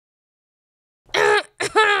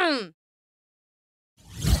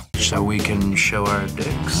So we can show our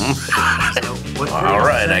dicks. All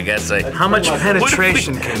right, I guess How much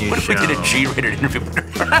penetration can you show? What if we did a G-rated interview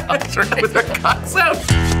with our house, right? With our cocks out?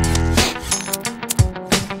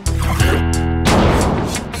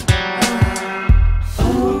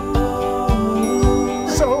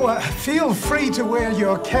 Feel free to wear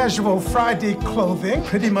your casual Friday clothing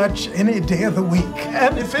pretty much any day of the week.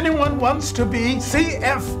 And if anyone wants to be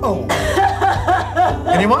CFO.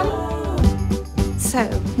 Anyone? So,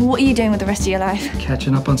 what are you doing with the rest of your life?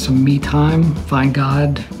 Catching up on some me time, find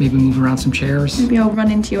God, maybe move around some chairs. Maybe I'll run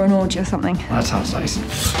into you on orgy or something. That sounds nice.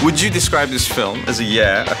 Would you describe this film as a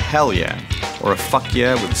yeah, a hell yeah, or a fuck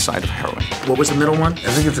yeah with a side of heroin? What was the middle one?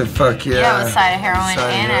 I think it's a fuck yeah. Yeah, with a side of heroin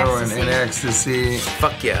and ecstasy.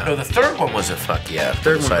 Fuck yeah. No, the third one was a fuck yeah.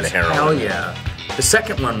 Third one side was of heroin. hell yeah. The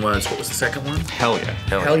second one was, what was the second one? Hell yeah.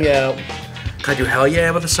 Hell yeah. Can I do hell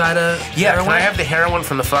yeah with a side of heroin? Can I have the heroin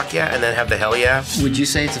from the fuck yeah and then have the hell yeah? Would you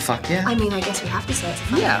say it's a fuck yeah? I mean, I guess we have to say it's a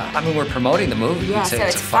fuck Yeah, I mean, we're promoting the movie. Yeah, We'd say so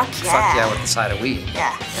it's a fuck yeah with the side of weed.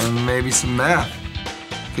 Yeah. And maybe some math.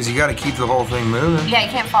 Because you got to keep the whole thing moving. Yeah,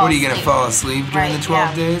 you can't fall asleep. What, are you going to fall asleep during the 12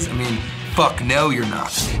 yeah. days? I mean, fuck no, you're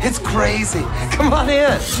not. It's crazy. Come on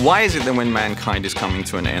in. Why is it that when mankind is coming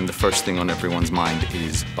to an end, the first thing on everyone's mind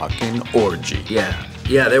is fucking orgy? Yeah.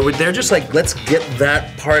 Yeah, they're just like, let's get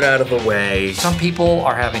that part out of the way. Some people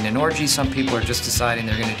are having an orgy, some people are just deciding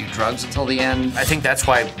they're gonna do drugs until the end. I think that's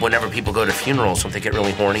why whenever people go to funerals, don't they get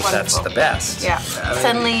really horny? That's the best. Yeah.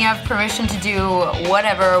 Suddenly you have permission to do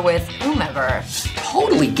whatever with whomever.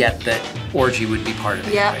 Totally get that orgy would be part of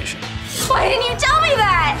the equation. Why didn't you tell me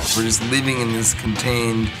that? We're just living in this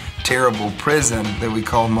contained, terrible prison that we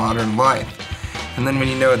call modern life. And then when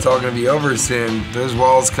you know it's all gonna be over soon, those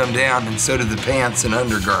walls come down and so do the pants and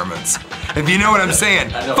undergarments. If you know what I'm saying,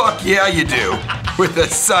 fuck yeah you do, with a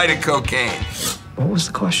side of cocaine. What was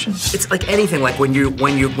the question? It's like anything, like when you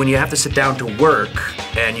have to sit down to work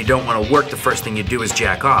and you don't want to work, the first thing you do is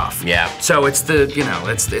jack off. Yeah. So it's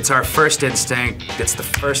it's our first instinct. It's the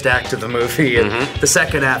first act of the movie, and the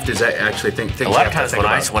second act is actually things. A lot of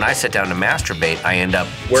times when I sit down to masturbate, I end up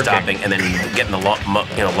stopping and then getting the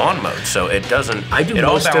lawn mowed. So it doesn't. It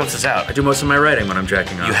all balances out. I do most of my writing when I'm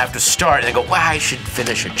jacking off. You have to start and then go, wow, I should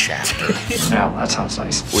finish a chapter. Yeah, that sounds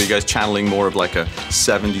nice. Were you guys channeling more of like a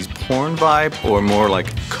 70s porn vibe or more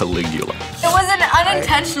like Caligula? It was an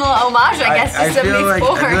unintentional homage, I guess, to 74.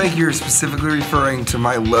 I feel like you're specifically referring to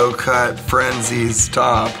my low-cut Frenzies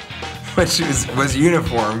top, which was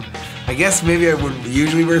uniform. I guess maybe I would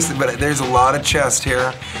usually wear it, but there's a lot of chest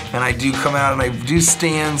hair, and I do come out and I do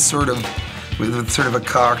stand sort of with sort of a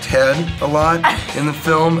cocked head a lot in the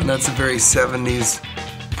film, and that's a very 70s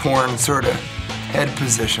porn sort of head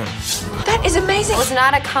position. That is amazing. It was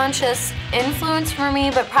not a conscious influence for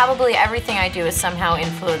me, but probably everything I do is somehow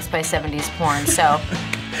influenced by 70s porn, so.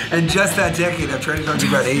 And just that decade, I've tried to talk to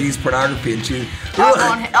you about 80s pornography, and she...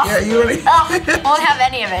 won't have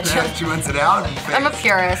any of it. She wants it out. I'm a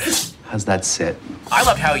purist. How's that sit? I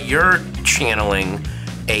love how you're channeling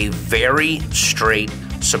a very straight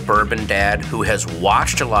suburban dad who has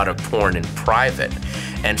watched a lot of porn in private,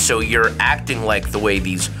 and so you're acting like the way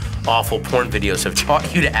these awful porn videos have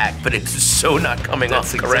taught you to act, but it's so not coming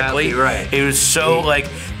off correctly. Exactly right. It was so like,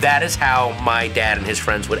 that is how my dad and his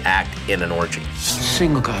friends would act in an orgy.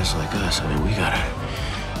 Single guys like us, I mean, we gotta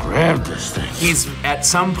grab this thing. He's, at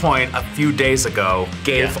some point a few days ago,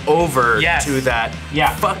 gave over to that,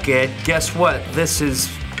 fuck it, guess what, this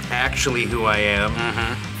is actually who I am.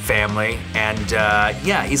 Family, and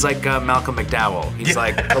yeah, he's like Malcolm McDowell. He's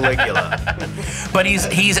like Caligula. But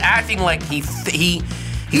he's acting like he thinks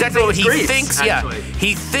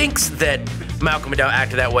that Malcolm McDowell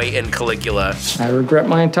acted that way in Caligula. I regret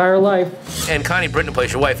my entire life. And Connie Britton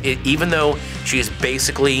plays your wife. Even though she is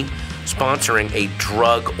basically sponsoring a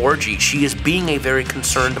drug orgy, she is being a very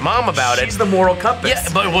concerned mom about it. She's the moral compass. Yeah,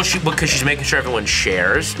 but because she's making sure everyone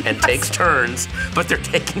shares and takes turns, but they're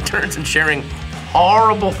taking turns and sharing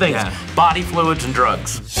horrible things, body fluids and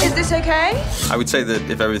drugs. Is this okay? I would say that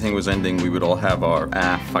if everything was ending, we would all have our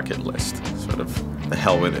fuck it list. Sort of the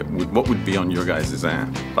hell with it. What would be on your guys'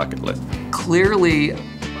 bucket list? Clearly,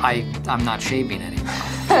 I'm not shaving anymore.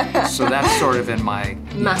 So that's sort of in my...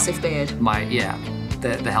 Massive beard.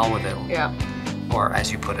 The hell with it. Yeah. Or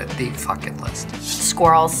as you put it, the fuck it list.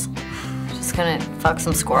 Squirrels. Just gonna fuck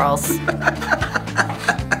some squirrels.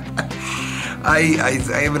 I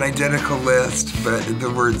have an identical list, but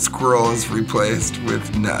the word squirrel is replaced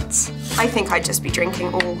with nuts. I think I'd just be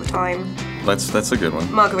drinking all the time. That's a good one.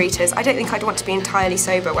 Margaritas. I don't think I'd want to be entirely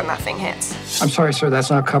sober when that thing hits. I'm sorry, sir,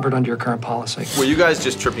 that's not covered under your current policy. Were you guys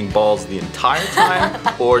just tripping balls the entire time?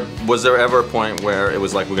 Or was there ever a point where it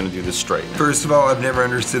was like, we're gonna do this straight? First of all, I've never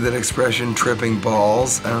understood that expression, tripping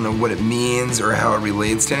balls. I don't know what it means or how it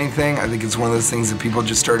relates to anything. I think it's one of those things that people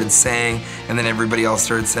just started saying and then everybody else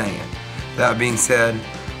started saying it. That being said,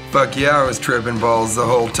 fuck yeah, I was tripping balls the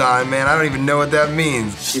whole time, man. I don't even know what that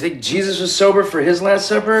means. You think Jesus was sober for his Last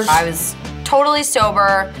Supper? I was totally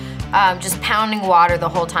sober, just pounding water the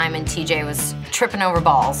whole time, and TJ was tripping over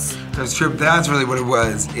balls. That's really what it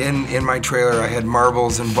was. In my trailer, I had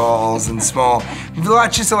marbles and balls and just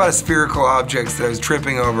a lot of spherical objects that I was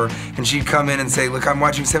tripping over. And she'd come in and say, look, I'm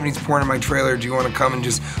watching 70s porn in my trailer. Do you want to come and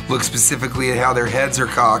just look specifically at how their heads are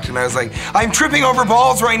cocked? And I was like, I'm tripping over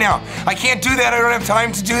balls right now. I can't do that. I don't have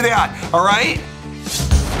time to do that. All right?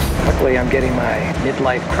 Luckily, I'm getting my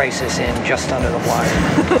midlife crisis in just under the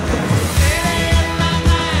wire.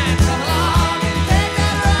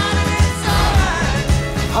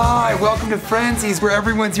 Hi, welcome to Frenzies, where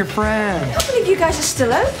everyone's your friend. I can't believe you guys are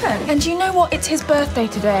still open. And do you know what? It's his birthday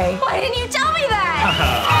today. Why didn't you tell me that?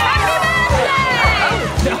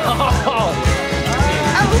 Happy birthday!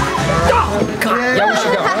 Oh, God.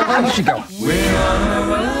 Yeah, we should go.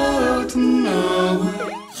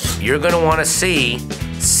 You're gonna wanna see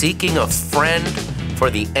Seeking a Friend for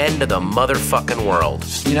the End of the Motherfucking World.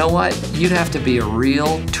 You know what? You'd have to be a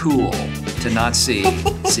real tool to not see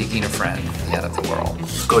Seeking a Friend for the End of the World.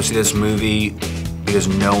 Go see this movie because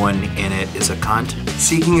no one in it is a cunt.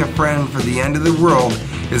 Seeking a Friend for the End of the World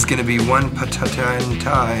is gonna be one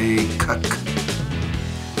patatantai cuck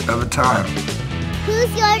of a time. Who's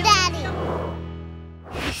your daddy?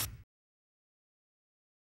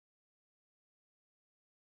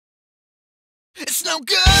 It's no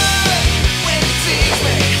good.